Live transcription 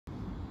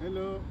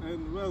Hello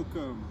and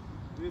welcome.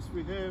 This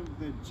we have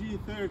the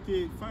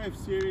G30 5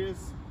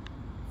 Series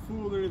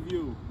full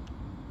review.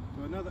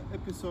 So another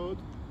episode.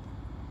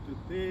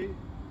 Today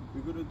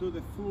we're going to do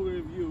the full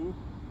review.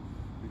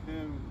 We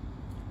have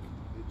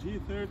the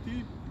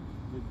G30,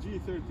 the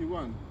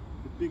G31,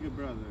 the bigger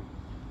brother.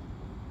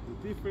 The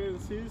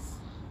difference is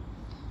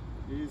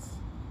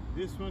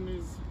this one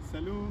is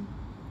Saloon,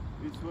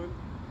 this one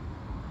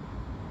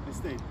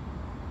Estate.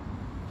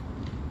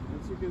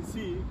 As you can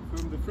see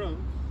from the front,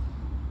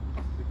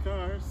 the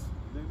cars,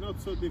 they're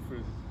not so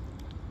different.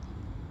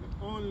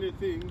 The only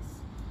things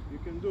you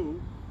can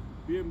do,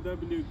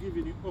 BMW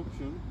giving you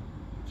option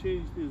to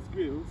change these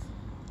grills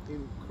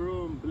in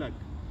chrome black.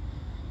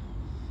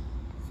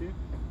 See?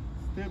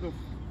 Instead of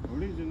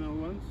original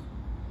ones,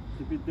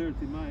 it's a bit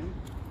dirty mine.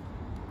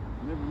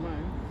 Never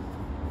mind.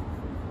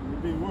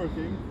 We've been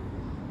working.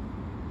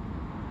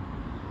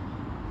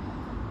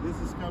 This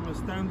is common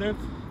standard.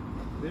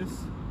 This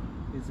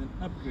is an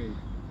upgrade.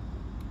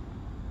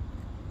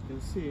 You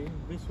can see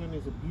this one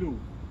is a blue.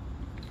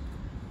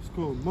 It's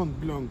called Mont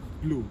Blanc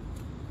blue.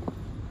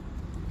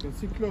 You can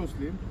see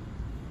closely,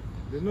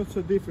 they're not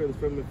so different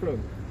from the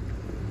front.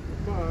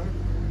 But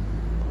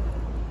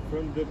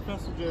from the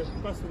passenger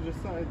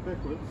side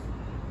backwards,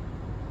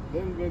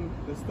 then when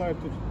they start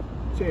to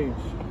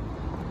change,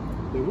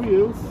 the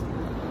wheels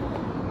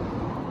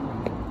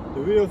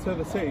are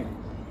the same.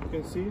 You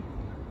can see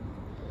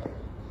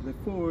the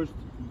forged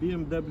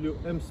BMW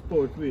M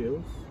Sport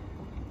wheels.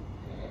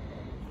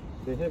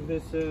 They have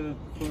this for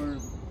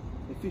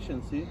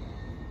efficiency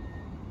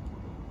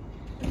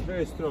and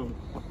very strong.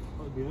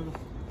 On the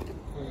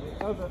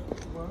other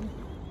one,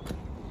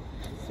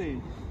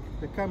 see,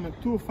 they come at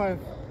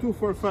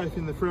 245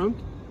 in the front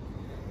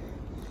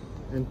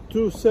and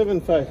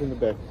 275 in the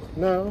back.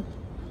 Now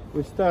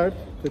we start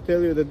to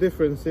tell you the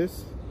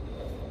differences.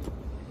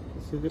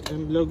 See the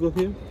M logo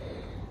here?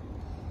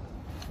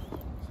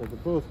 So they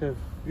both have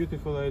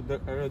beautiful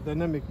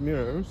aerodynamic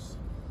mirrors.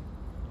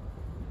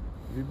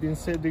 We've been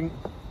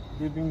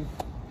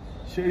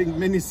sharing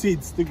many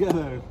seats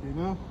together, you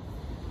know,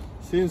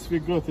 since we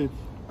got it.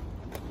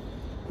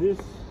 This,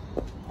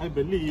 I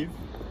believe,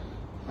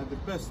 are the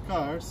best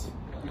cars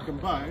you can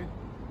buy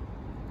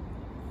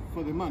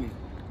for the money.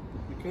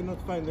 You cannot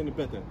find any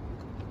better.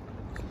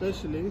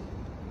 Especially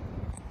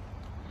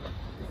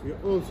if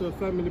you're also a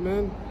family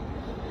man,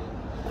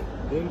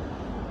 then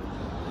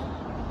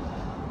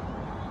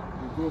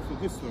you go for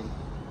this one.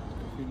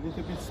 If you're a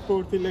little bit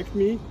sporty like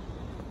me,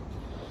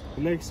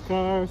 who likes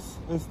cars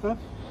and stuff,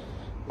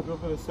 you go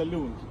for the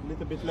Saloon, a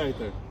little bit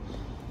lighter.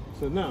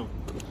 So now,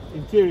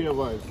 interior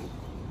wise,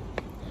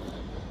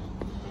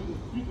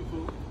 it's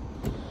beautiful.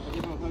 I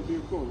don't know how do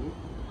you call it.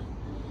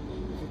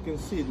 You can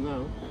see it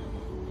now.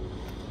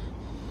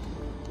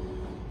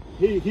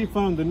 He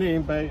found the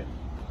name by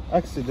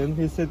accident.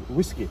 He said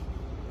whiskey,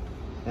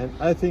 and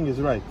I think he's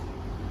right.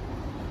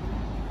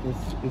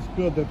 It's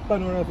got the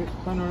panoramic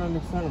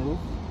sunroof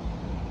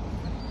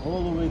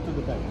all the way to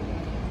the back.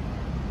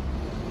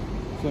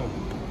 So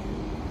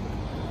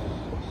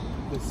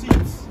the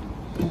seats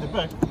in the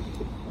back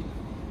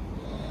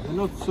are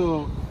not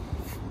so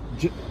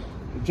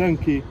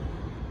junky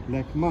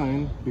like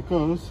mine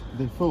because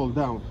they fall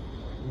down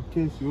in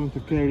case you want to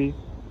carry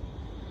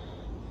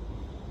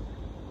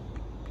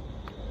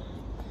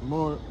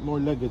more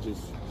luggages.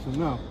 So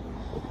now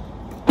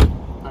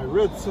I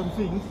read some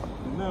things,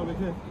 and now we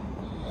have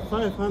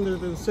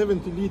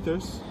 570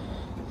 liters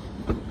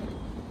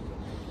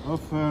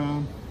of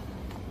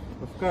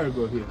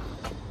cargo here.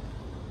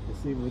 You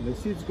see, when the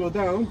seats go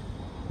down,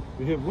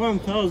 we have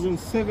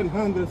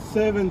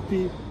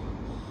 1,770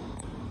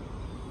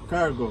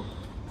 cargo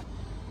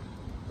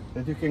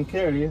that you can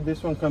carry.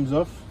 This one comes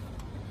off,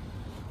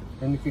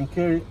 and you can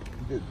carry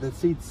the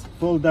seats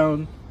fall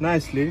down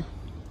nicely.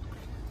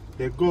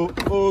 They go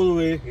all the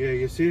way here.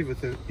 You see,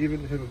 with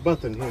even have a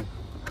button here.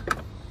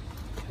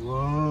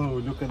 Whoa!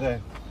 Look at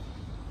that.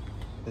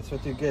 That's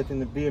what you get in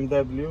the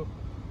BMW.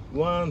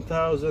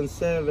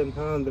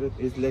 1,700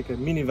 is like a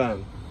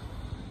minivan.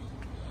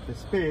 The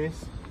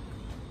space,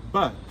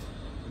 but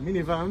the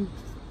minivan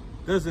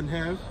doesn't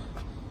have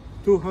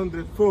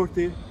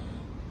 240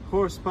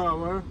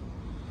 horsepower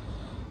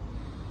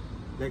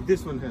like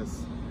this one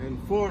has, and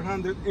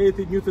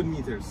 480 Newton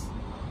meters.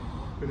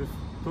 We're going to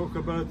talk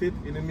about it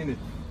in a minute.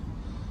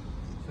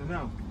 So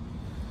now,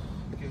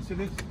 you can see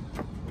this.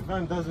 The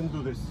van doesn't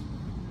do this.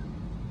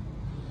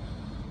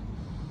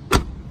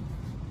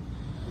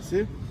 You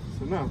see?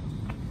 So now,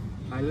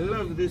 I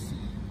love this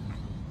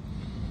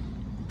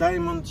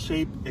diamond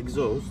shaped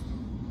exhaust.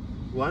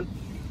 1,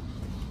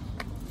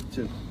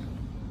 2.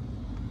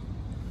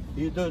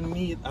 You don't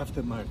need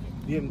aftermarket.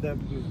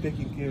 BMW is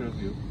taking care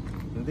of you.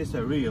 And these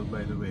are real,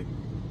 by the way.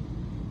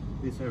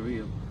 These are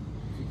real.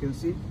 You can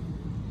see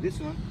this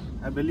one,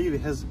 I believe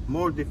it has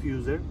more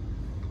diffuser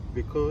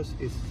because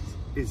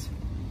it's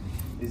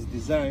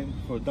designed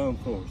for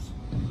downforce.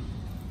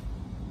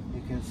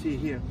 You can see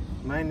here,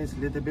 mine is a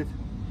little bit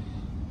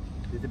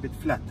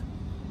flat.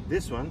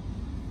 This one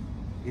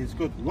is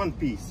got one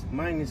piece.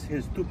 Mine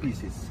has 2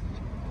 pieces.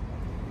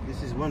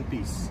 This is one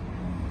piece.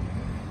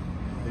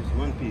 There's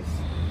one piece.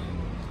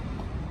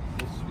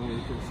 This is where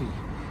you can see.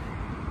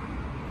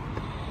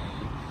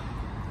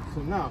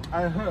 So now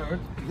I heard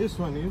this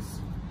one is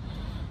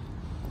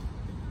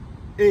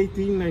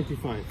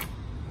 1895.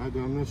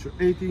 I'm not sure.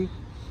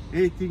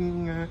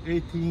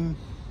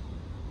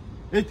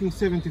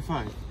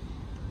 1875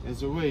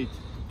 as a weight,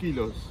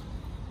 kilos.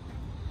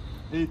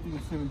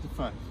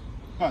 1875.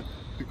 But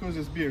because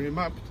it's being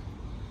remapped,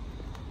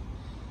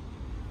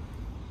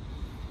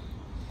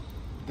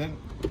 then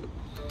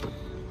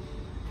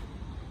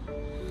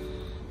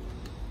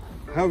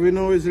how we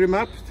know it's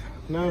remapped?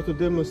 Now to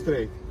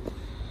demonstrate.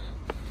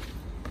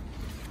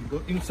 You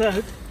go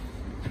inside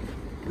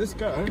this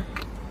car. You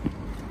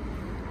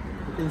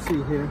can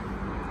see here.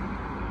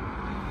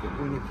 They're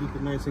going to keep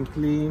it nice and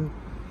clean.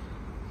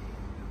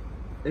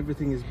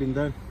 Everything has been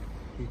done.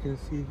 You can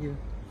see here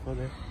for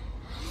the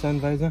sun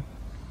visor.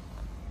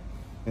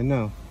 And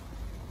now,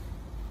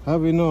 how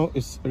we know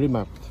it's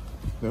remapped?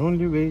 The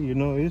only way you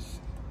know is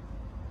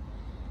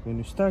when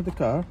you start the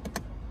car,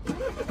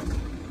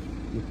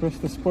 you press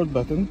the sport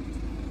button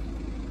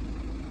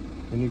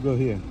and you go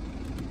here.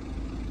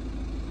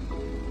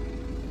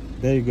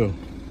 There you go.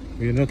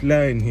 We're not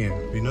lying here.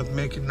 We're not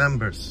making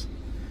numbers.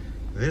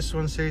 This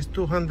one says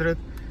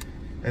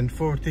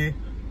 240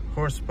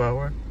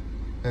 horsepower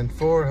and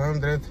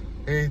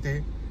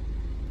 480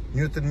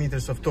 Newton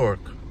meters of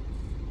torque.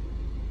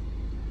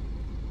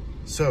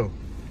 So,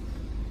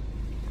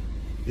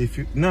 if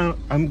you now,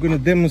 I'm gonna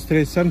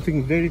demonstrate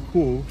something very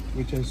cool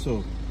which I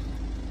saw.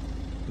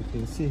 You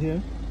can see here.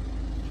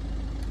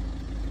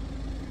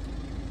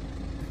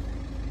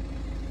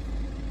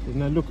 So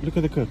now look at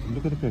the curve.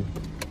 Look at the curve.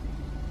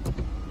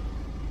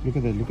 Look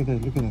at that. Look at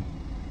that. Look at that.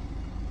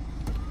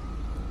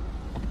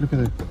 Look at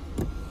that.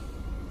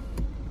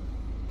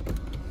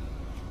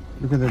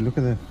 Look at that. Look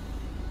at that.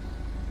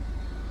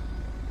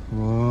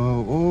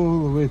 Wow!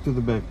 All the way to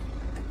the back.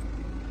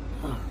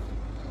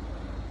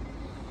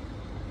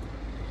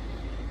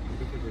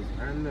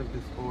 I love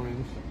this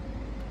orange.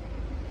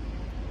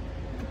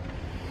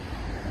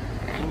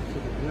 Also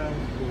the glass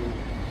goes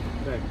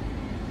back.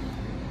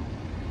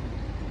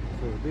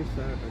 So these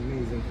are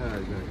amazing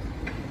cars, guys.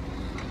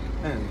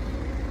 And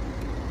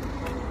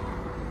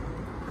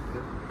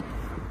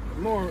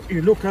the more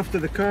you look after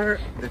the car,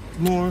 the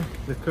more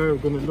the car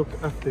is gonna look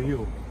after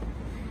you.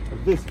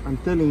 But this, I'm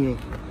telling you,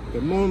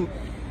 the moment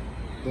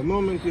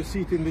you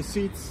sit in the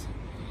seats,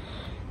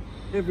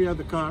 every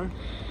other car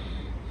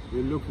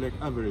will look like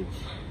average.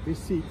 These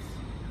seats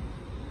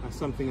are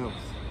something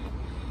else.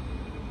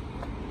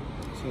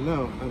 So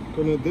now I'm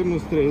gonna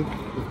demonstrate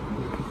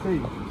the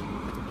thing.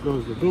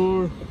 Close the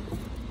door.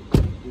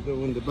 You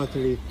don't want the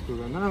battery to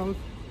run out.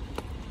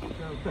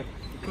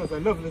 Because I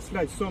love this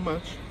light so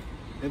much,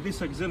 and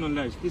these are xenon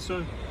lights. This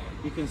one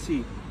you can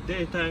see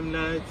daytime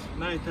lights,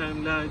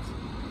 nighttime lights.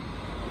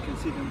 You can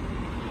see them.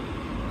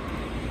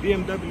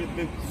 BMW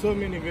did so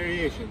many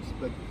variations,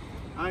 but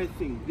I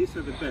think these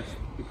are the best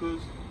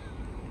because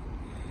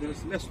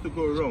there's less to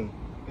go wrong,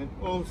 and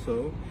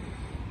also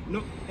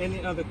not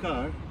any other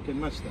car can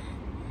match that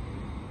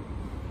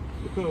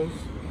because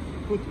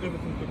you put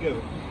everything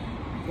together.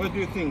 What do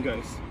you think,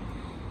 guys?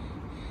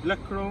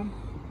 Black chrome,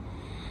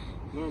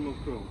 normal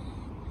chrome?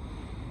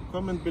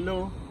 Comment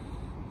below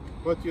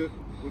what you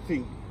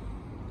think.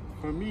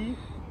 For me,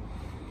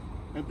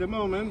 at the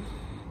moment,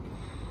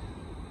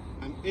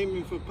 I'm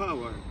aiming for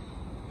power,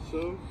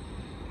 so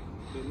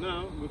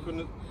now we're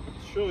gonna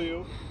show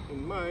you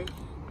in mine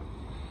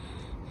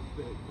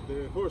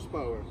the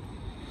horsepower.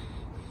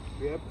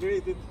 We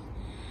upgraded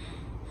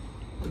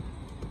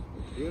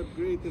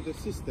the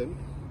system,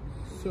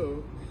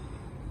 so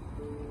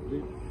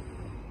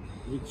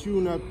we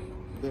tune up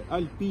the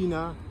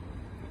Alpina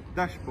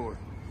dashboard.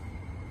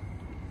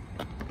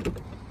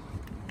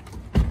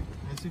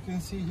 As you can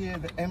see here,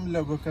 the M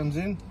logo comes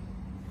in.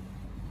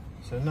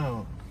 So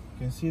now you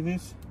can see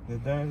this, the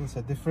dials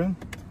are different.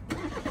 So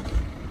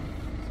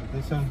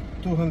this are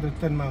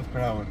 210 miles per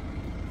hour.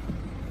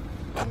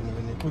 And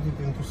when you put it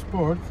into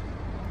sport,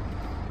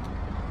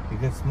 it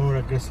gets more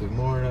aggressive,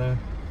 more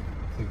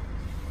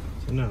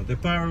So now the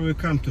power we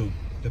come to.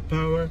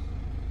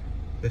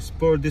 The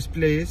sport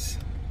displays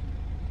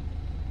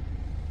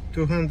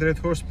 200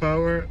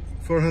 horsepower,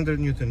 400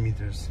 Newton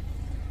meters.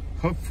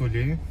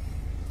 Hopefully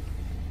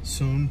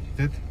soon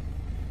that's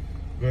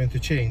going to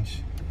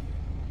change.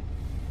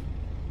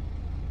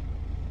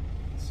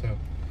 So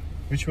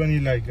which one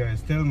you like,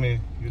 guys? Tell me,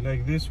 you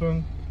like this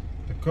one,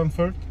 the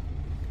comfort,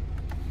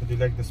 or do you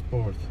like the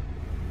sport?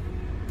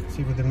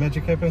 See what the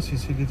magic happens. You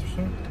see this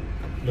one?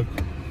 Look,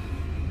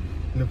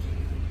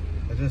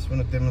 I just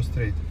want to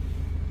demonstrate.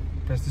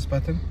 Press this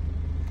button.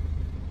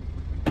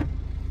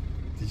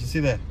 Did you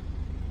see that?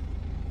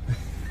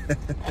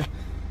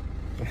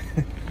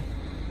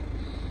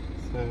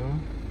 So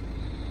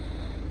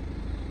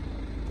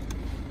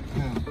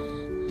now,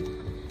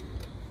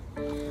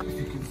 if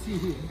you can see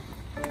here,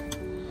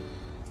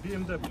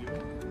 BMW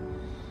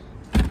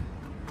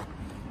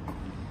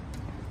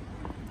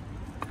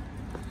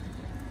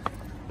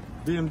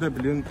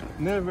BMW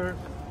never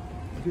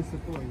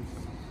disappoints.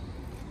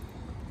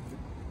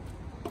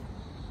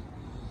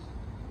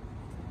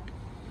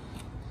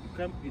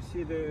 You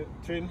see the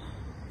trim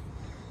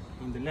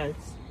on the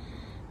lights.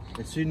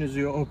 As soon as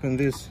you open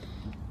this,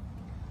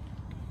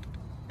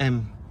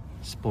 M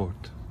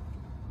Sport.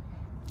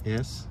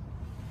 Yes,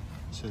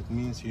 so it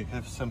means you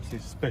have something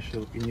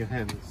special in your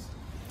hands.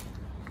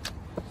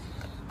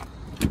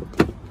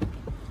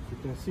 You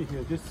can see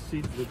here, these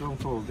seats, they don't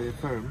fold, they're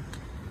firm.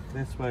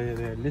 That's why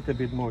they're a little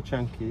bit more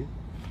chunky.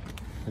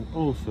 And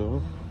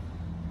also,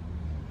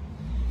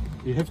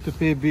 you have to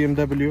pay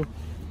BMW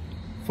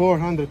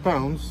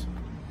 £400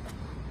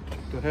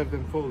 to have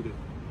them folded.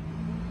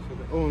 So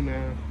the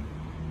owner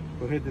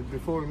who had it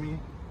before me,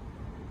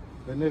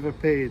 they never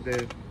paid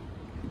the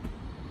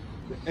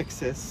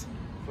excess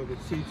for the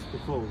seats to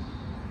fold.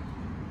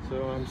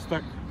 So I'm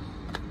stuck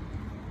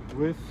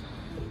with,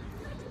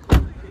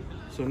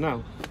 so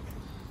now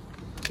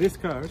these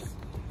cars,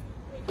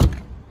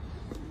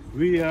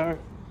 we are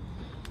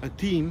a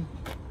team,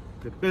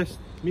 the best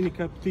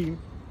minicab team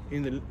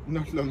in the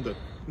North London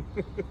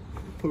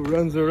who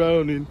runs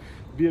around in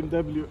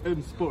BMW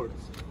M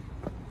Sports.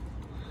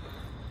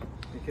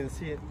 You can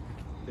see it,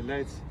 the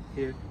lights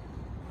here.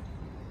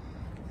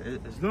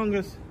 As long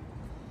as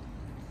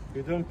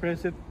you don't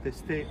press it, they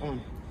stay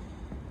on.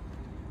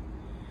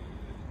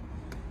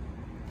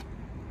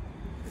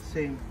 The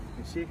same,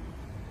 you see?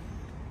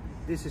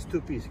 This is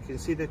two-piece. You can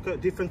see the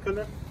different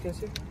color. You can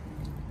see? You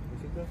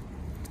see that?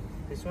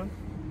 This one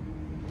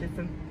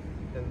different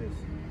than this.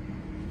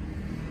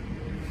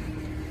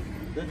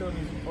 That one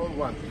is all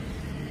one,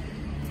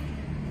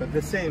 but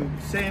the same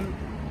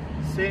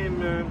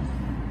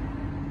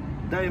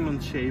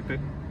diamond shape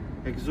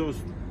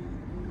exhaust.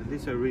 And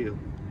these are real.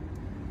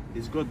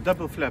 It's got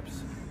double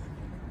flaps.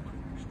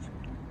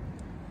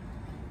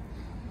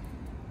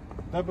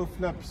 Double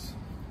flaps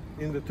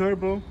in the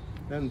turbo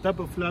and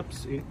double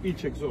flaps in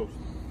each exhaust.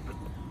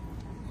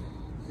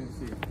 You can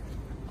see.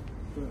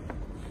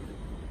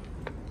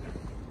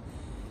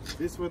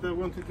 This is what I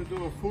wanted to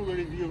do, a full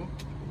review,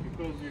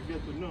 because you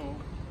get to know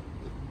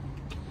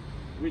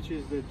which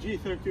is the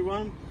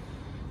G31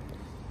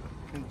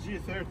 and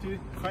G30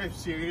 5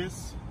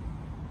 Series,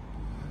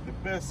 the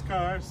best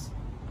cars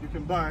you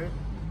can buy,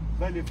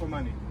 value for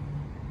money.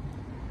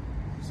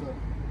 So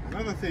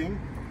another thing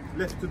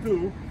left to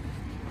do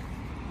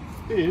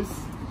is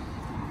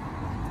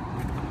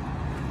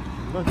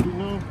what we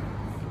know,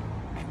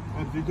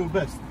 what we do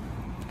best.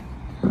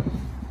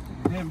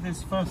 We have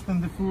this Fast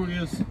and the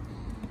Furious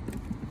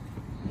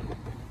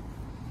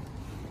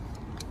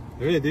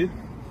ready.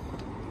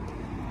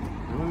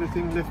 The only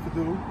thing left to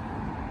do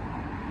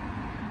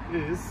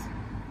is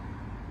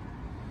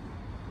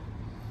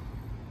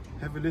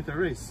have a little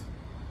race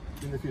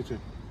in the future.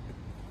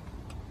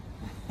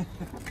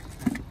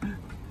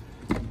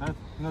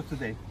 Not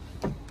today,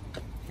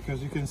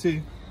 because you can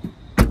see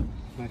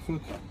my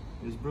foot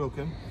is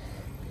broken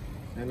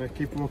and I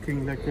keep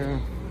walking like a...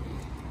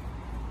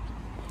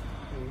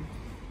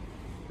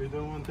 We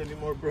don't want any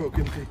more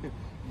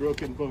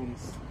broken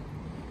bones.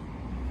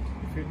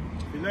 If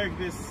you like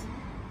this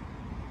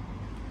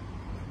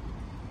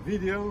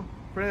video,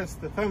 press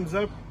the thumbs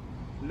up,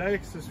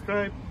 like,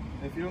 subscribe.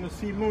 If you want to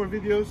see more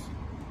videos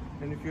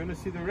and if you want to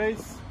see the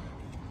race,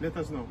 let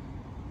us know.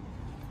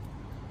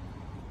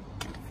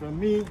 From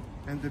me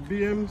and the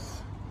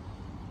BMs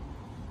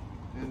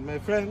and my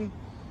friend,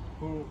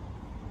 who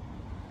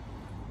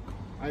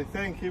I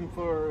thank him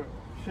for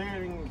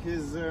sharing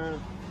his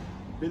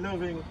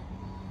beloved,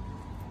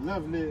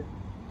 lovely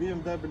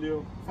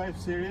BMW 5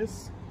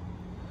 Series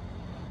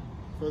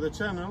for the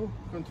channel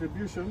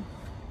contribution,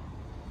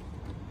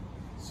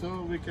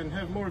 so we can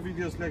have more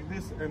videos like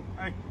this and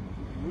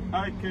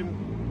I can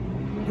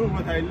do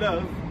what I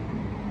love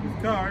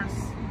with cars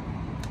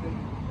and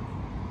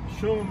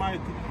show my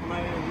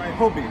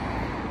hobby.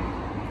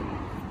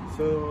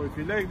 So if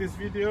you like this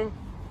video,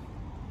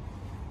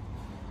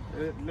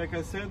 like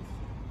I said,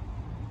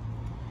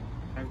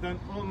 I've done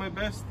all my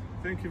best.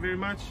 Thank you very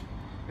much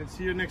and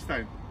see you next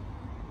time.